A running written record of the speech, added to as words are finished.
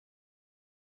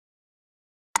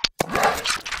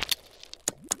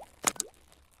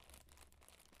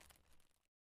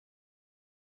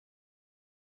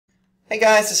Hey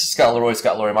guys, this is Scott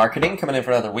Leroy Marketing, coming in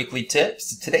for another weekly tip.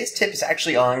 So today's tip is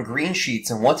actually on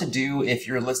Greensheets and what to do if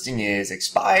your listing is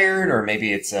expired or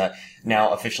maybe it's now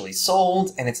officially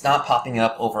sold and it's not popping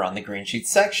up over on the Greensheet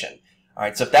section.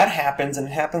 Alright, so if that happens, and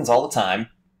it happens all the time,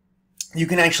 you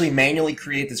can actually manually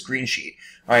create this Greensheet.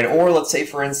 Alright, or let's say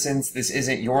for instance this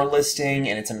isn't your listing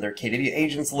and it's another KW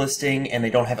agent's listing and they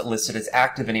don't have it listed as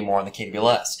active anymore on the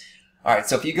KWLS. Alright,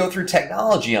 so if you go through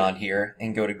technology on here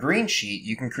and go to Greensheet,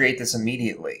 you can create this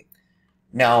immediately.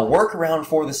 Now, workaround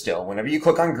for this still, whenever you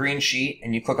click on Greensheet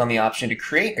and you click on the option to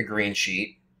create a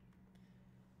Greensheet,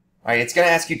 alright, it's going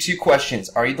to ask you two questions.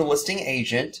 Are you the listing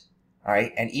agent?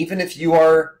 Alright, and even if you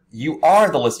are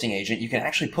the listing agent, you can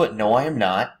actually put no, I am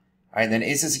not. Alright, then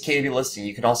is this a KW listing?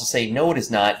 You can also say no, it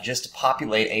is not, just to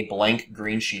populate a blank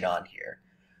Greensheet on here.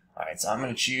 Alright, so I'm going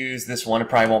to choose this one. It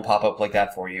probably won't pop up like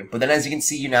that for you. But then as you can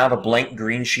see, you now have a blank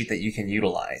Greensheet that you can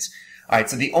utilize. Alright,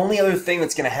 so the only other thing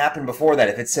that's going to happen before that,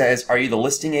 if it says, are you the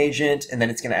listing agent? And then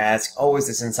it's going to ask, oh, is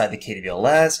this inside the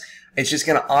KWLS? It's just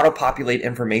going to auto-populate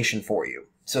information for you.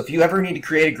 So if you ever need to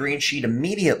create a Greensheet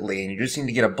immediately and you just need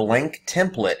to get a blank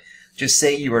template, just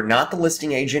say you are not the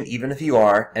listing agent, even if you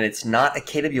are, and it's not a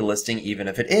KW listing, even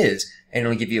if it is, and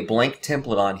it'll give you a blank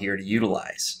template on here to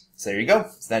utilize. So there you go.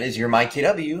 So that is your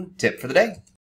myKW tip for the day.